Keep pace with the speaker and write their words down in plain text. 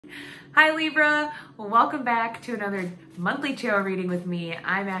Hi Libra, welcome back to another monthly tarot reading with me.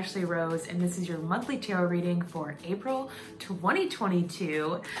 I'm Ashley Rose and this is your monthly tarot reading for April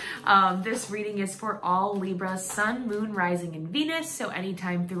 2022. This reading is for all Libra, Sun, Moon, Rising, and Venus. So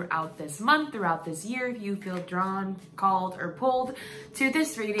anytime throughout this month, throughout this year, if you feel drawn, called, or pulled to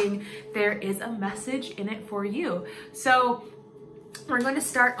this reading, there is a message in it for you. So we're going to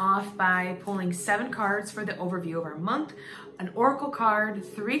start off by pulling 7 cards for the overview of our month, an oracle card,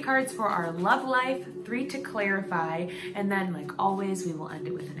 3 cards for our love life, 3 to clarify, and then like always, we will end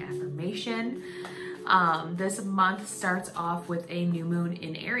it with an affirmation. This month starts off with a new moon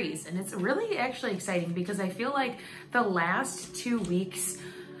in Aries, and it's really actually exciting because I feel like the last 2 weeks,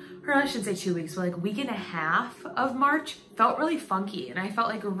 or I shouldn't say 2 weeks, but like a week and a half of March felt really funky, and I felt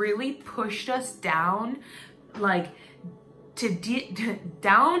like really pushed us down, like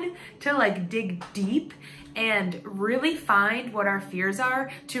down to like dig deep and really find what our fears are,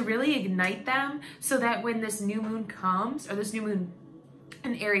 to really ignite them so that when this new moon comes, or this new moon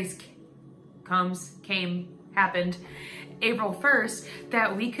in Aries happened April 1st,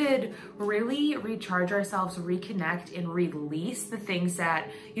 that we could really recharge ourselves, reconnect, and release the things that,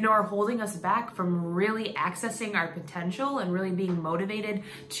 you know, are holding us back from really accessing our potential and really being motivated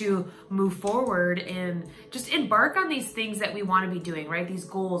to move forward and just embark on these things that we want to be doing, right? These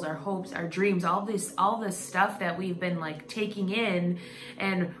goals, our hopes, our dreams, all this stuff that we've been like taking in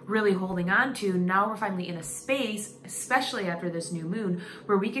and really holding on to. Now we're finally in a space, especially after this new moon,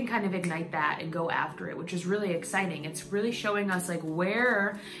 where we can kind of ignite that and go after it, which is really exciting. It's really showing us like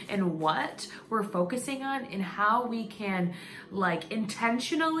where and what we're focusing on and how we can like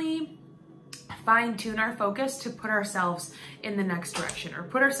intentionally fine tune our focus to put ourselves in the next direction, or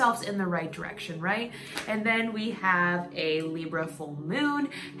put ourselves in the right direction, right? And then we have a Libra full moon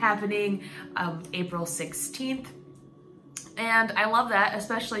happening April 16th. And I love that,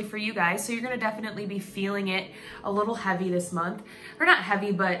 especially for you guys. So you're going to definitely be feeling it a little heavy this month, or not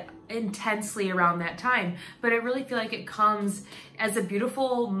heavy, but intensely around that time. But I really feel like it comes as a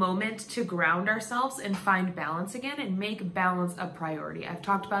beautiful moment to ground ourselves and find balance again and make balance a priority. I've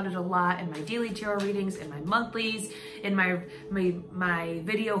talked about it a lot in my daily tarot readings, in my monthlies, in my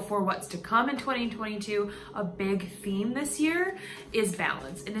video for what's to come in 2022. A big theme this year is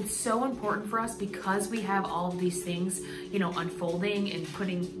balance. And it's so important for us because we have all of these things, you know, unfolding and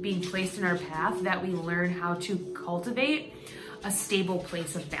being placed in our path, that we learn how to cultivate a stable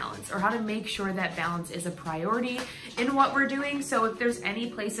place of balance, or how to make sure that balance is a priority in what we're doing. So if there's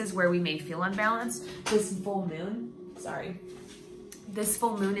any places where we may feel unbalanced, this full moon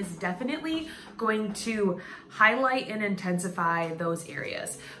is definitely going to highlight and intensify those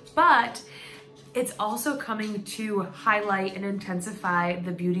areas. But it's also coming to highlight and intensify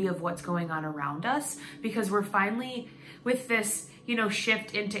the beauty of what's going on around us, because we're finally with this, you know,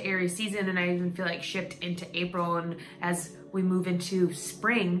 shift into Aries season, and I even feel like shift into April, and as we move into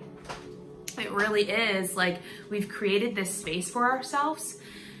spring, it really is like we've created this space for ourselves,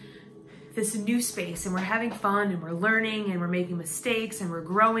 this new space, and we're having fun and we're learning and we're making mistakes and we're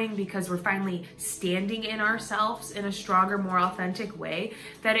growing because we're finally standing in ourselves in a stronger, more authentic way,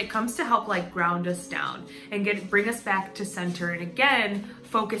 that it comes to help like ground us down and bring us back to center, and again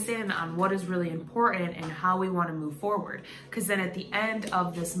focus in on what is really important and how we want to move forward. Because then at the end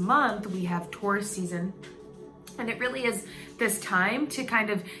of this month we have Taurus season, and it really is this time to kind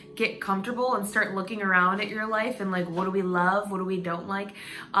of get comfortable and start looking around at your life and like, what do we love? What do we don't like?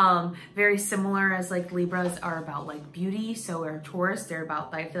 Very similar as like Libras are about like beauty. So are Taurus, they're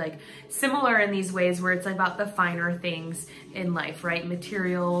about, I feel like similar in these ways where it's about the finer things in life, right?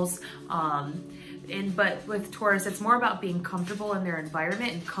 Materials, but with Taurus, it's more about being comfortable in their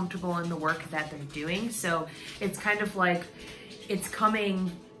environment and comfortable in the work that they're doing. So it's kind of like, it's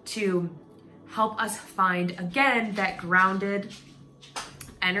coming to help us find, again, that grounded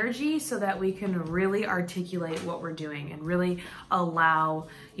energy so that we can really articulate what we're doing and really allow,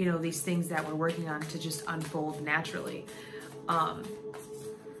 you know, these things that we're working on to just unfold naturally.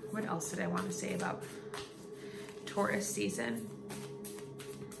 What else did I want to say about Taurus season?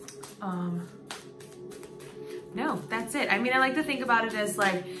 No, that's it. I mean, I like to think about it as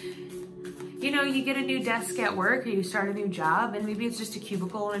like, you know, you get a new desk at work, or you start a new job, and maybe it's just a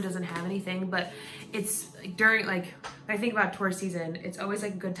cubicle and it doesn't have anything, but it's during, like, when I think about Taurus season, it's always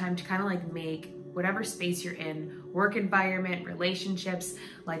like a good time to kind of like make whatever space you're in, work environment, relationships,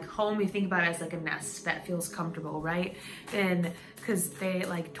 like home, you think about it as like a nest that feels comfortable, right? And because they,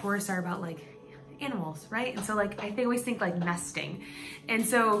 like, Taurus are about like animals, right? And so like, I always think like nesting. And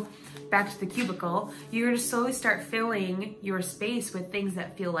so back to the cubicle, you're gonna slowly start filling your space with things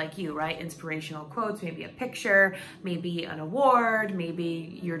that feel like you, right? Inspirational quotes, maybe a picture, maybe an award,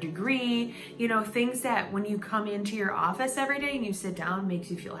 maybe your degree, you know, things that when you come into your office every day and you sit down makes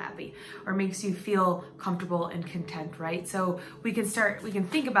you feel happy or makes you feel comfortable and content, right? So we can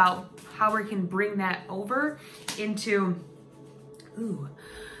think about how we can bring that over into,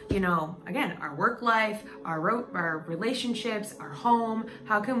 you know, again, our work life, our relationships, our home.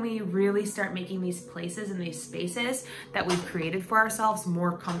 How can we really start making these places and these spaces that we've created for ourselves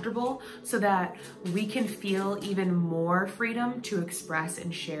more comfortable so that we can feel even more freedom to express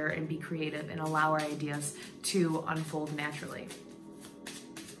and share and be creative and allow our ideas to unfold naturally?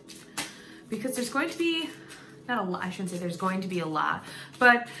 Because there's going to be, not a lot, I shouldn't say there's going to be a lot,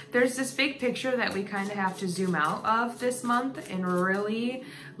 but there's this big picture that we kind of have to zoom out of this month and really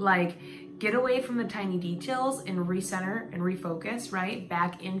like get away from the tiny details and recenter and refocus, right?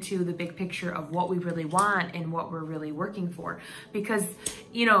 Back into the big picture of what we really want and what we're really working for. Because,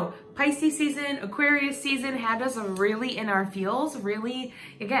 you know, Pisces season, Aquarius season had us really in our feels, really,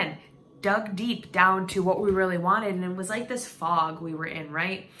 again, dug deep down to what we really wanted. And it was like this fog we were in,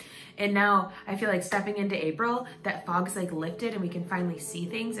 right? And now I feel like stepping into April, that fog's like lifted and we can finally see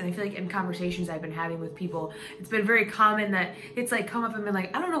things. And I feel like in conversations I've been having with people, it's been very common that it's like come up and been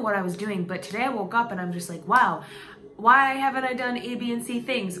like, I don't know what I was doing, but today I woke up and I'm just like, wow, why haven't I done A, B, and C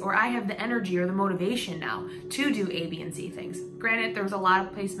things? Or I have the energy or the motivation now to do A, B, and C things. Granted, there was a lot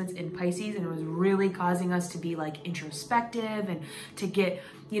of placements in Pisces and it was really causing us to be like introspective and to get,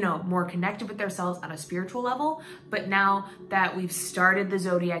 you know, more connected with ourselves on a spiritual level. But now that we've started the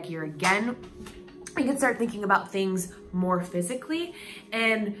zodiac year again, we can start thinking about things more physically.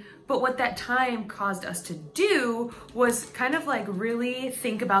 But what that time caused us to do was kind of like really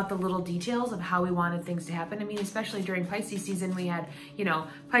think about the little details of how we wanted things to happen. I mean, especially during Pisces season, we had, you know,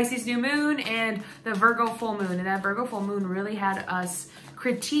 Pisces new moon and the Virgo full moon. And that Virgo full moon really had us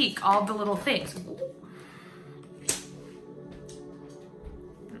critique all the little things.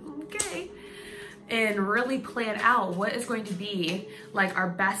 Okay. And really plan out what is going to be like our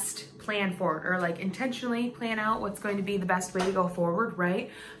best plan forward, or like intentionally plan out what's going to be the best way to go forward,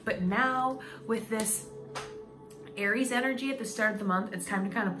 right? But now with this Aries energy at the start of the month, it's time to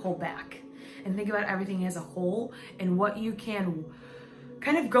kind of pull back and think about everything as a whole and what you can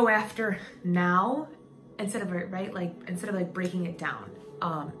kind of go after now instead of, right? Like instead of like breaking it down.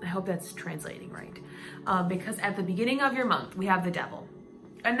 I hope that's translating right. Because at the beginning of your month, we have the devil,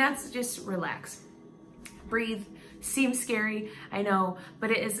 and that's just relax, breathe. Seems scary, I know,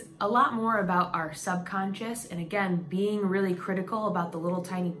 but it is a lot more about our subconscious, and again, being really critical about the little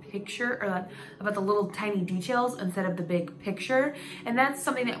tiny picture, or about the little tiny details instead of the big picture. And that's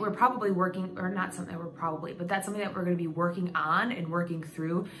something that we're probably working, or not something that we're probably, but that's something that we're going to be working on and working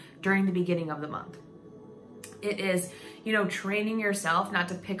through during the beginning of the month. It is, you know, training yourself not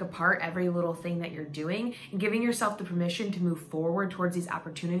to pick apart every little thing that you're doing and giving yourself the permission to move forward towards these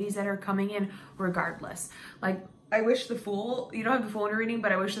opportunities that are coming in regardless. Like, I wish the Fool, you don't have the Fool in your reading,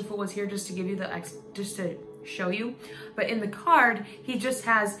 but I wish the Fool was here just to give you just to show you. But in the card, he just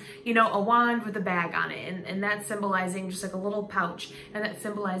has, you know, a wand with a bag on it. And that's symbolizing just like a little pouch. And that's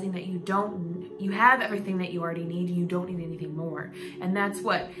symbolizing that you have everything that you already need. You don't need anything more. And that's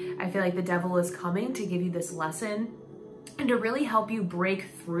what I feel like the devil is coming to give you this lesson and to really help you break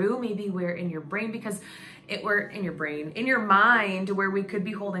through maybe where in your brain, because in your mind, where we could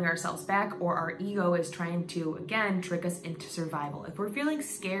be holding ourselves back, or our ego is trying to, again, trick us into survival. If we're feeling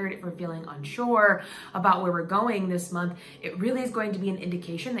scared, if we're feeling unsure about where we're going this month, it really is going to be an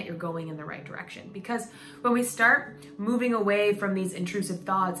indication that you're going in the right direction. Because when we start moving away from these intrusive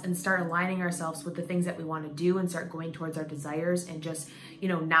thoughts and start aligning ourselves with the things that we want to do and start going towards our desires and just, you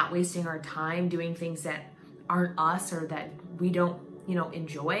know, not wasting our time doing things that aren't us or that we don't, you know,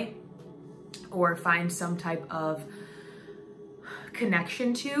 enjoy or find some type of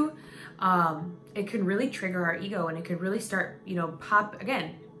connection to, it can really trigger our ego, and it could really start, you know,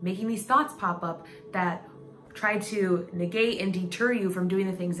 making these thoughts pop up that try to negate and deter you from doing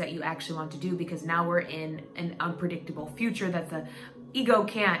the things that you actually want to do, because now we're in an unpredictable future that the ego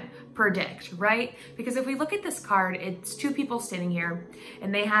can't predict, right? Because if we look at this card, it's two people standing here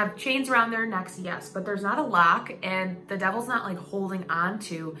and they have chains around their necks, yes, but there's not a lock, and the devil's not like holding on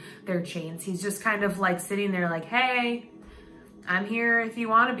to their chains. He's just kind of like sitting there like, hey, I'm here if you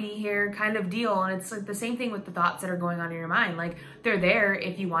want to be here kind of deal. And it's like the same thing with the thoughts that are going on in your mind. Like they're there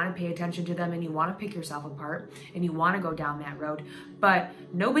if you want to pay attention to them and you want to pick yourself apart and you want to go down that road. But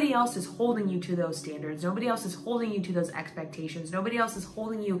nobody else is holding you to those standards. Nobody else is holding you to those expectations. Nobody else is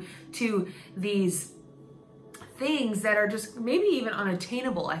holding you to these things that are just maybe even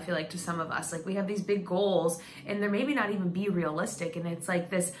unattainable, I feel like, to some of us. Like we have these big goals and they're maybe not even be realistic. And it's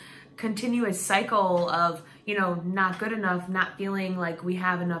like this continuous cycle of, you know, not good enough, not feeling like we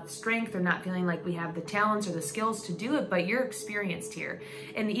have enough strength or not feeling like we have the talents or the skills to do it, but you're experienced here.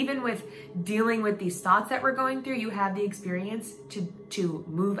 And even with dealing with these thoughts that we're going through, you have the experience to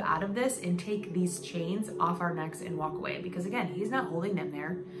move out of this and take these chains off our necks and walk away. Because again, he's not holding them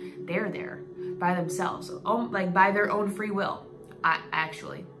there. They're there by themselves, like by their own free will,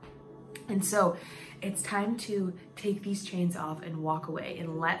 actually. And so it's time to take these chains off and walk away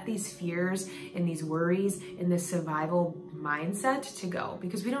and let these fears and these worries and this survival mindset to go,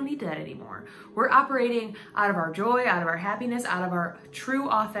 because we don't need that anymore. We're operating out of our joy, out of our happiness, out of our true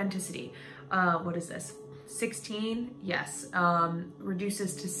authenticity. What is this? 16, yes,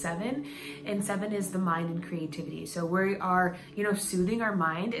 reduces to 7, and 7 is the mind and creativity. So we are, you know, soothing our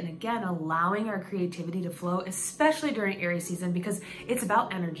mind and again, allowing our creativity to flow, especially during Aries season, because it's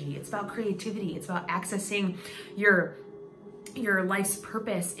about energy, it's about creativity, it's about accessing your life's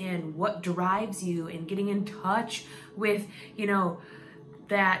purpose and what drives you and getting in touch with, you know,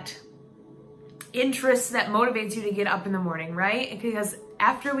 that interest that motivates you to get up in the morning, right? Because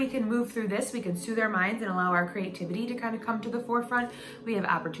after we can move through this, we can soothe our minds and allow our creativity to kind of come to the forefront. We have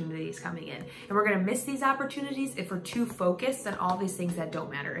opportunities coming in, and we're going to miss these opportunities if we're too focused on all these things that don't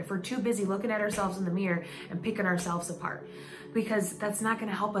matter. If we're too busy looking at ourselves in the mirror and picking ourselves apart, because that's not going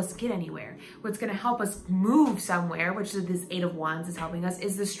to help us get anywhere. What's going to help us move somewhere, which is this 8 of Wands is helping us,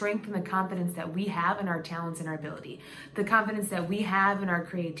 is the strength and the confidence that we have in our talents and our ability, the confidence that we have in our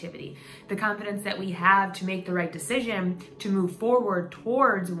creativity, the confidence that we have to make the right decision, to move forward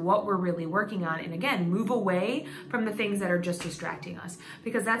towards what we're really working on. And again, move away from the things that are just distracting us,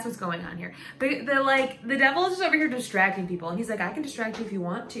 because that's what's going on here. The devil is just over here distracting people. And he's like, I can distract you if you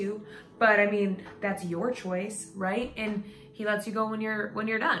want to, but I mean, that's your choice, right? And he lets you go when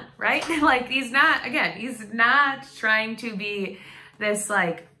you're done, right? Like he's not trying to be this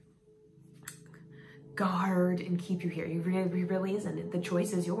like guard and keep you here. He really isn't. The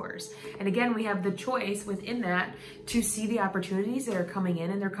choice is yours. And again, we have the choice within that to see the opportunities that are coming in,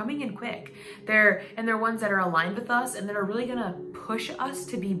 and they're coming in quick. They're ones that are aligned with us and that are really gonna push us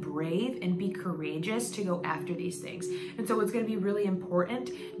to be brave and be courageous to go after these things. And so what's gonna be really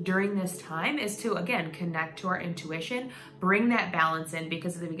important during this time is to, again, connect to our intuition, bring that balance in,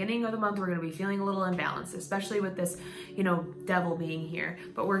 because at the beginning of the month, we're gonna be feeling a little imbalanced, especially with this, you know, devil being here.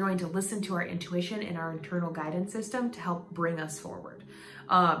 But we're going to listen to our intuition and our internal guidance system to help bring us forward.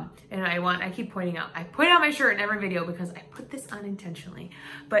 And I keep pointing out, I point out my shirt in every video because I put this on intentionally,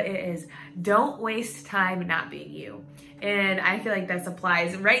 but it is, don't waste time not being you. And I feel like this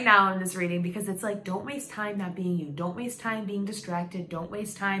applies right now in this reading, because it's like, don't waste time not being you. Don't waste time being distracted. Don't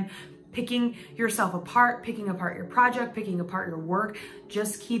waste time picking yourself apart, picking apart your project, picking apart your work.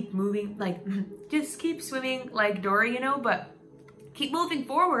 Just keep moving, like, just keep swimming like Dory, you know, but keep moving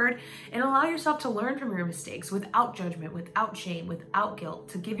forward and allow yourself to learn from your mistakes without judgment, without shame, without guilt,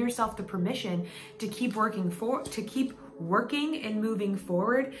 to give yourself the permission to keep working and moving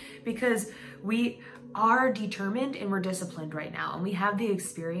forward, because we are determined and we're disciplined right now, and we have the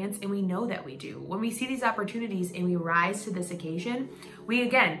experience, and we know that we do. When we see these opportunities and we rise to this occasion, we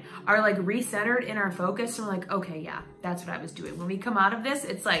again are like recentered in our focus, and we're like, okay, yeah, that's what I was doing. When we come out of this,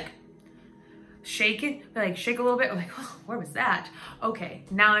 it's like shake it, like shake a little bit, like, oh, where was that? Okay,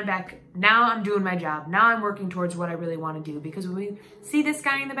 now I'm back. Now I'm doing my job. Now I'm working towards what I really want to do. Because when we see this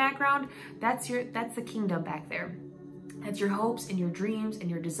guy in the background, that's the kingdom back there. That's your hopes and your dreams and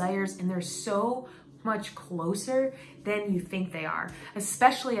your desires, and they're so much closer than you think they are.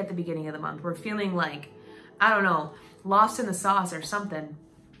 Especially at the beginning of the month, we're feeling like, I don't know, lost in the sauce or something.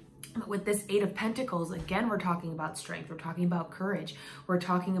 But with this 8 of Pentacles, again, we're talking about strength. We're talking about courage. We're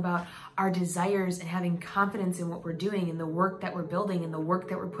talking about our desires and having confidence in what we're doing and the work that we're building and the work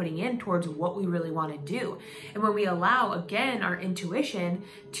that we're putting in towards what we really want to do. And when we allow, again, our intuition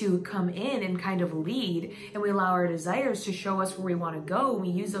to come in and kind of lead, and we allow our desires to show us where we want to go, and we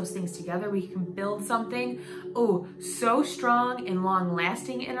use those things together, we can build something, oh, so strong and long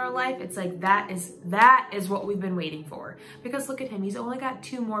lasting in our life. It's like, that is what we've been waiting for. Because look at him. He's only got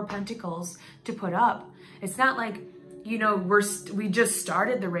 2 more Pentacles to put up. It's not like, you know, we just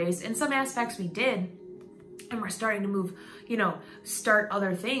started the race. In some aspects we did, and we're starting to move, you know, start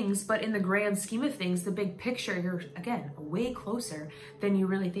other things. But in the grand scheme of things, the big picture, you're, again, way closer than you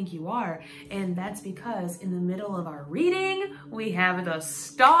really think you are. And that's because in the middle of our reading, we have the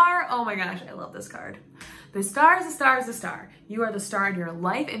star. Oh my gosh, I love this card. The star is the star is the star. You are the star in your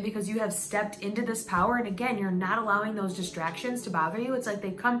life, and because you have stepped into this power, and again, you're not allowing those distractions to bother you. It's like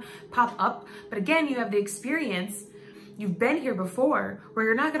they come, pop up, but again, you have the experience. You've been here before where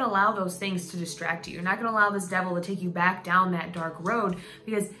you're not going to allow those things to distract you. You're not going to allow this devil to take you back down that dark road,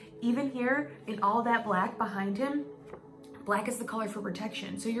 because even here in all that black behind him, black is the color for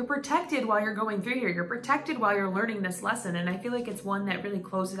protection. So you're protected while you're going through here. You're protected while you're learning this lesson. And I feel like it's one that really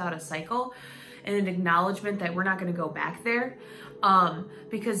closes out a cycle and an acknowledgement that we're not going to go back there.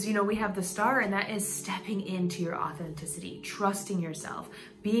 Because, you know, we have the star, and that is stepping into your authenticity, trusting yourself,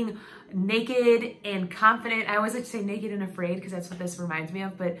 being naked and confident. I always like to say naked and afraid because that's what this reminds me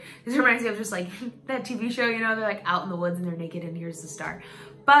of, but this reminds me of just like that TV show, you know, they're like out in the woods and they're naked and here's the star.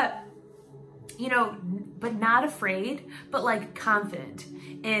 But, you know, but not afraid, but like confident,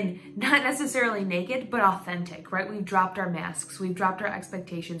 and not necessarily naked, but authentic, right? We've dropped our masks. We've dropped our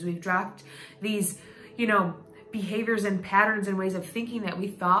expectations. We've dropped these, you know, behaviors and patterns and ways of thinking that we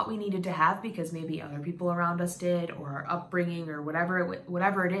thought we needed to have because maybe other people around us did, or our upbringing, or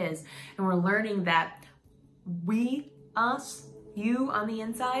whatever it is. And we're learning that we, us, you on the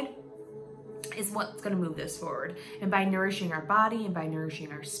inside is what's going to move this forward. And by nourishing our body and by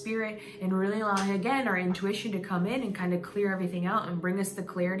nourishing our spirit and really allowing, again, our intuition to come in and kind of clear everything out and bring us the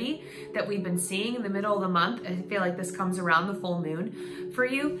clarity that we've been seeing in the middle of the month. I feel like this comes around the full moon for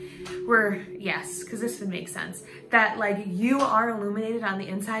you, where, yes, because this would make sense, that like you are illuminated on the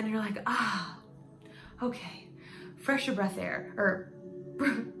inside and you're like, ah, okay, fresh breath air, or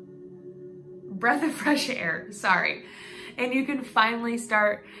breath of fresh air, sorry. And you can finally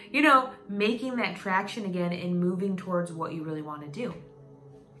start, you know, making that traction again and moving towards what you really want to do.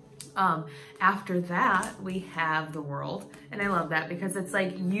 After that, we have the world. And I love that because it's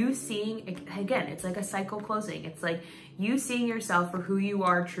like you seeing, again, it's like a cycle closing. It's like you seeing yourself for who you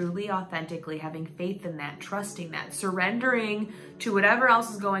are truly, authentically, having faith in that, trusting that, surrendering to whatever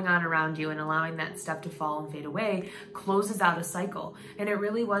else is going on around you and allowing that stuff to fall and fade away, closes out a cycle. And it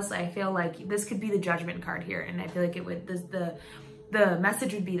really was, I feel like this could be the judgment card here. And I feel like it would, the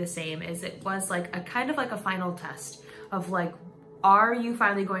message would be the same, as it was like a kind of like a final test of like, are you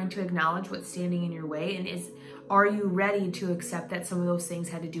finally going to acknowledge what's standing in your way? And are you ready to accept that some of those things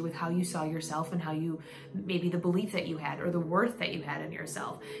had to do with how you saw yourself and how you, maybe the belief that you had or the worth that you had in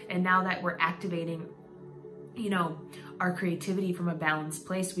yourself? And now that we're activating, you know, our creativity from a balanced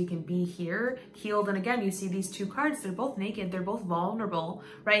place, we can be here, healed. And again, you see these two cards, they're both naked, they're both vulnerable,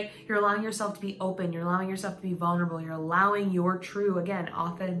 right? You're allowing yourself to be open, you're allowing yourself to be vulnerable, you're allowing your true, again,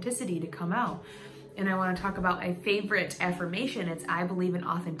 authenticity to come out. And I want to talk about my favorite affirmation. It's, I believe in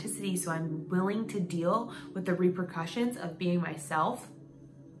authenticity, so I'm willing to deal with the repercussions of being myself.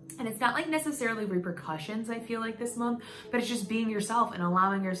 And it's not like necessarily repercussions, I feel like this month, but it's just being yourself and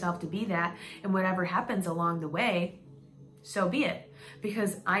allowing yourself to be that. And whatever happens along the way, so be it.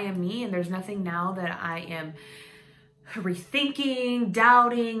 Because I am me, and there's nothing now that I am rethinking,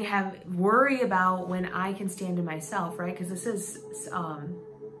 doubting, worry about, when I can stand in myself, right? Because this is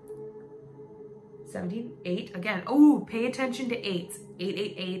 17, 8, again, oh, pay attention to 8s.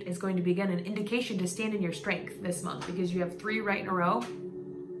 888 is going to be, again, an indication to stand in your strength this month, because you have 3 right in a row.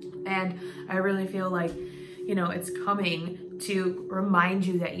 And I really feel like, you know, it's coming to remind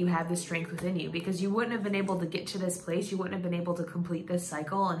you that you have the strength within you, because you wouldn't have been able to get to this place. You wouldn't have been able to complete this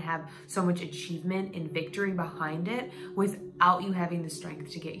cycle and have so much achievement and victory behind it without you having the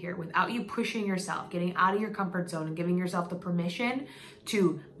strength to get here, without you pushing yourself, getting out of your comfort zone and giving yourself the permission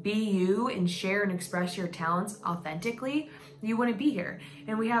to be you and share and express your talents authentically. You wouldn't be here.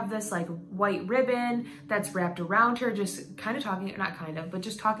 And we have this like white ribbon that's wrapped around her, just kind of talking, not kind of, but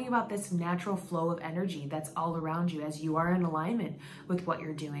just talking about this natural flow of energy that's all around you as you are in alignment with what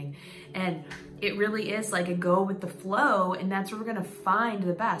you're doing. And it really is like a go with the flow, and that's where we're gonna find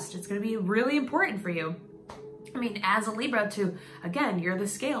the best. It's gonna be really important for you. I mean, as a Libra, to, again, you're the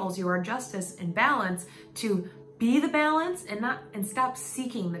scales, you are justice and balance, to be the balance and stop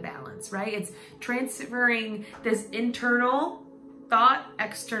seeking the balance, right? It's transferring this internal thought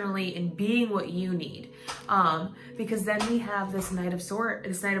externally and being what you need. Because then we have this Knight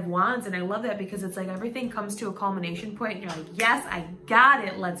of Wands, and I love that because it's like everything comes to a culmination point and you're like, yes, I got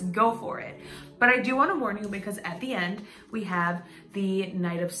it, let's go for it. But I do want to warn you, because at the end we have the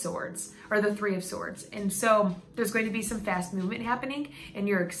Knight of Swords, or the 3 of Swords. And so there's going to be some fast movement happening and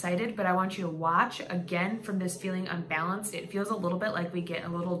you're excited, but I want you to watch, again, from this feeling unbalanced. It feels a little bit like we get a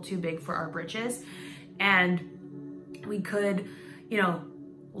little too big for our britches. and we could, you know,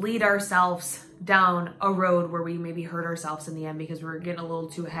 lead ourselves down a road where we maybe hurt ourselves in the end because we're getting a little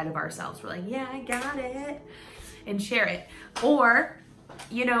too ahead of ourselves. We're like, yeah, I got it, and share it. Or,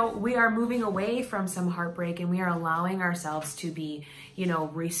 you know, we are moving away from some heartbreak and we are allowing ourselves to be, you know,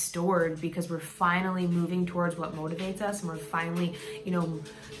 restored because we're finally moving towards what motivates us, and we're finally, you know,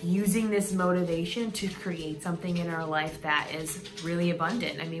 using this motivation to create something in our life that is really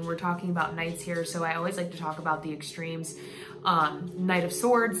abundant. I mean, we're talking about knights here, so I always like to talk about the extremes. Knight of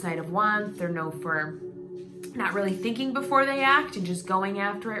Swords, Knight of Wands, they're known for not really thinking before they act and just going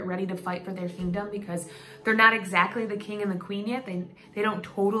after it, ready to fight for their kingdom, because they're not exactly the king and the queen yet. They don't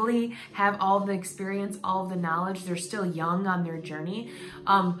totally have all the experience, all of the knowledge. They're still young on their journey,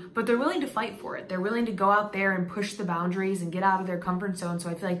 but they're willing to fight for it. They're willing to go out there and push the boundaries and get out of their comfort zone.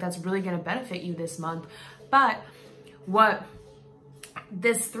 So I feel like that's really going to benefit you this month. But what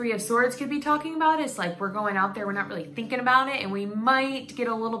this Three of Swords could be talking about is like, we're going out there, we're not really thinking about it, and we might get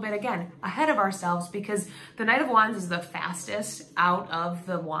a little bit, again, ahead of ourselves, because the Knight of Wands is the fastest out of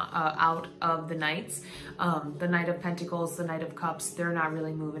the knights. The Knight of Pentacles, the Knight of Cups, they're not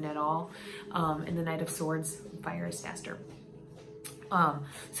really moving at all, and the Knight of Swords, fire is faster.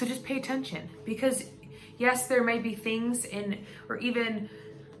 So just pay attention, because yes, there might be things or even,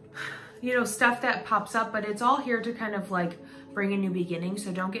 you know, stuff that pops up, but it's all here to kind of like bring a new beginning.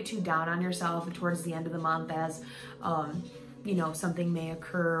 So don't get too down on yourself towards the end of the month as, you know, something may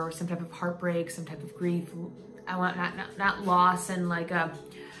occur, or some type of heartbreak, some type of grief. I want not loss and like a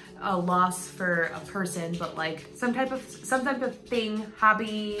loss for a person, but like some type of thing,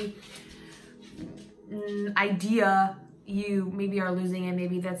 hobby, idea you maybe are losing, and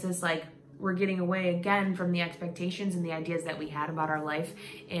maybe that's just like, we're getting away again from the expectations and the ideas that we had about our life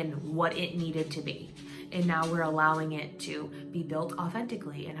and what it needed to be. And now we're allowing it to be built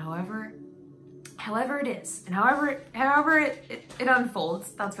authentically, and however it is, and however it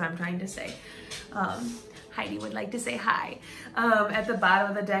unfolds. That's what I'm trying to say. Heidi would like to say hi. At the bottom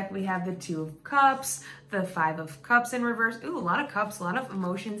of the deck, we have the Two of Cups, the Five of Cups in reverse. Ooh, a lot of cups, a lot of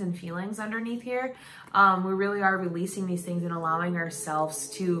emotions and feelings underneath here. We really are releasing these things and allowing ourselves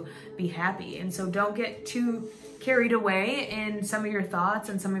to be happy. And so don't get too carried away in some of your thoughts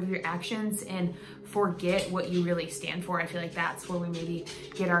and some of your actions and forget what you really stand for. I feel like that's where we maybe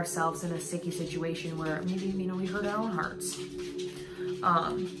get ourselves in a sticky situation where maybe, you know, we hurt our own hearts.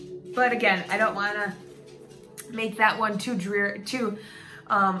 But again, I don't want to make that one too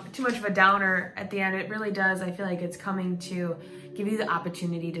much of a downer at the end. It really does. I feel like it's coming to give you the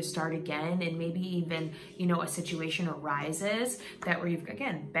opportunity to start again, and maybe even, you know, a situation arises that where you've,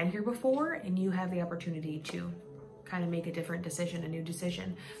 again, been here before, and you have the opportunity to kind of make a different decision, a new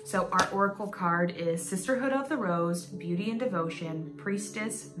decision. So our oracle card is Sisterhood of the Rose, Beauty and Devotion,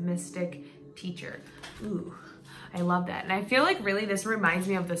 Priestess, Mystic, Teacher. Ooh, I love that. And I feel like really this reminds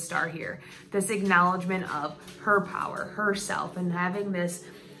me of the star here, this acknowledgement of her power, herself, and having this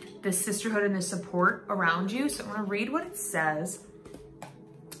sisterhood and this support around you. So I'm going to read what it says.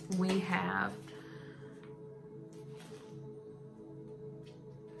 We have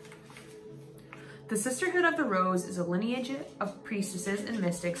the Sisterhood of the Rose is a lineage of priestesses and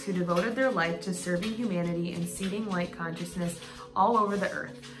mystics who devoted their life to serving humanity and seeding light consciousness all over the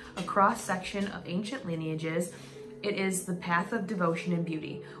earth. A cross-section of ancient lineages, it is the path of devotion and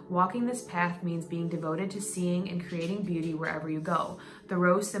beauty. Walking this path means being devoted to seeing and creating beauty wherever you go. The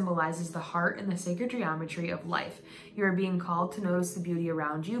rose symbolizes the heart and the sacred geometry of life. You are being called to notice the beauty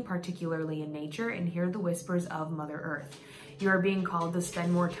around you, particularly in nature, and hear the whispers of Mother Earth. You are being called to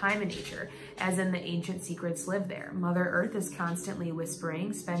spend more time in nature, as in the ancient secrets live there. Mother Earth is constantly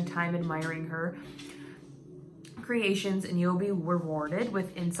whispering. Spend time admiring her creations and you'll be rewarded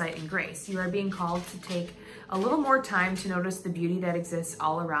with insight and grace. You are being called to take a little more time to notice the beauty that exists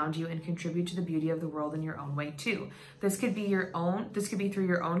all around you and contribute to the beauty of the world in your own way too. This could be through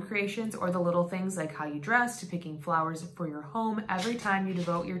your own creations, or the little things like how you dress, to picking flowers for your home. Every time you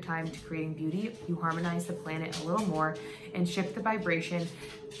devote your time to creating beauty, you harmonize the planet a little more and shift the vibration,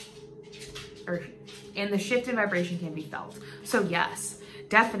 and the shift in vibration can be felt. So yes,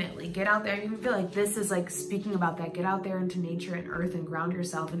 definitely get out there. I even feel like this is like speaking about that. Get out there into nature and earth and ground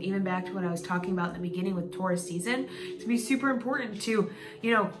yourself. And even back to what I was talking about in the beginning with Taurus season, to be super important to,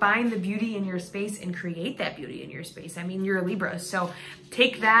 you know, find the beauty in your space and create that beauty in your space. I mean, you're a Libra, so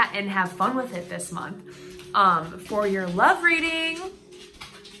take that and have fun with it this month. For your love reading,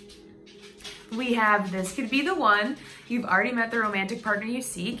 we have This Could Be the One. You've already met the romantic partner you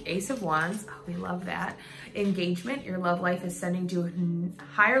seek. Ace of Wands. Oh, we love that. Engagement. Your love life is sending to a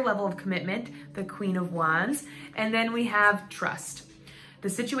higher level of commitment. The Queen of Wands. And then we have Trust. The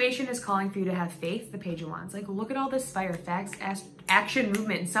situation is calling for you to have faith, the Page of Wands. Like, look at all this fire, facts, action,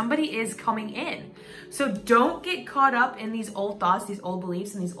 movement. Somebody is coming in. So don't get caught up in these old thoughts, these old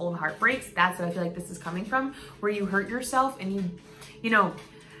beliefs, and these old heartbreaks. That's what I feel like this is coming from, where you hurt yourself and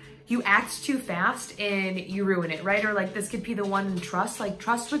you act too fast and you ruin it, right? Or like this could be the one in trust, like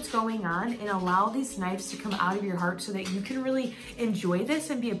trust what's going on and allow these knives to come out of your heart so that you can really enjoy this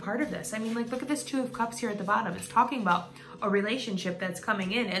and be a part of this. I mean, like, look at this Two of Cups here at the bottom. It's talking about a relationship that's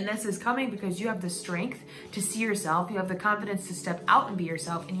coming in, and this is coming because you have the strength to see yourself, you have the confidence to step out and be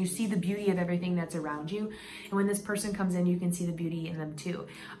yourself, and you see the beauty of everything that's around you. And when this person comes in, you can see the beauty in them too.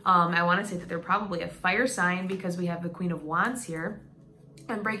 I want to say that they're probably a fire sign because we have the Queen of Wands here.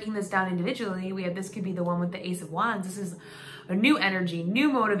 And breaking this down individually, we have, this could be the one with the Ace of Wands. This is a new energy, new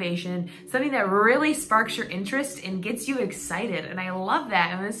motivation, something that really sparks your interest and gets you excited. And I love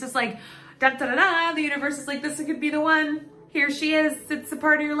that. And it's just like, da da da da, the universe is like, this could be the one. Here she is. It's a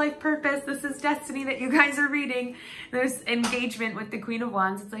part of your life purpose. This is destiny that you guys are reading. There's engagement with the Queen of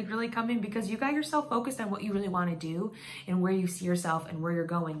Wands. It's like really coming because you got yourself focused on what you really want to do and where you see yourself and where you're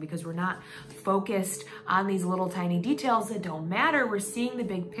going, because we're not focused on these little tiny details that don't matter. We're seeing the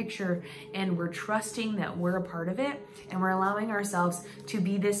big picture and we're trusting that we're a part of it, and we're allowing ourselves to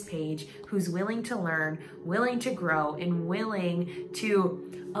be this page who's willing to learn, willing to grow, and willing to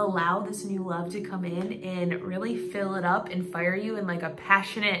allow this new love to come in and really fill it up and fire you in like a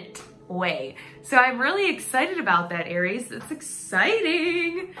passionate way. So I'm really excited about that, Aries. It's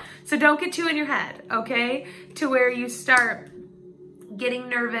exciting. So don't get too in your head, okay? To where you start getting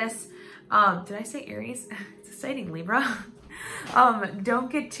nervous. Did I say Aries? It's exciting, Libra. Don't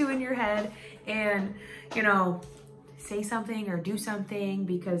get too in your head and, say something or do something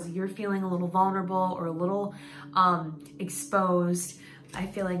because you're feeling a little vulnerable or a little exposed. I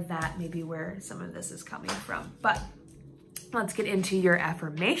feel like that may be where some of this is coming from. But let's get into your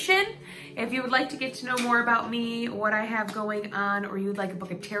affirmation. If you would like to get to know more about me, what I have going on, or you'd like a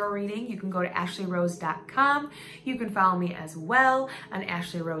book of tarot reading, you can go to ashleyrose.com. You can follow me as well on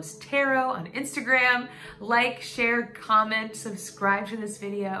Ashley Rose Tarot on Instagram. Like, share, comment, subscribe to this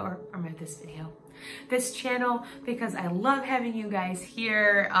video, this channel, because I love having you guys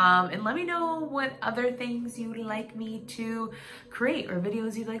here. And let me know what other things you'd like me to create or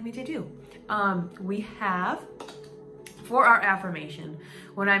videos you'd like me to do. We have, for our affirmation,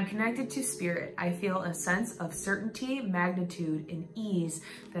 when I'm connected to spirit, I feel a sense of certainty, magnitude, and ease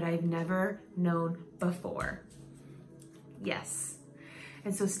that I've never known before. Yes.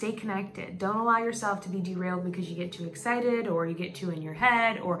 And so stay connected. Don't allow yourself to be derailed because you get too excited or you get too in your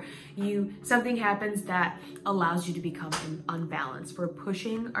head or something happens that allows you to become unbalanced. We're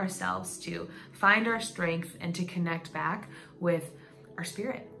pushing ourselves to find our strength and to connect back with our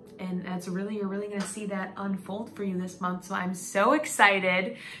spirit. And that's you're really gonna see that unfold for you this month. So I'm so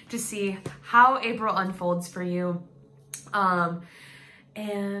excited to see how April unfolds for you.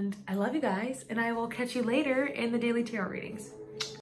 And I love you guys, and I will catch you later in the daily tarot readings.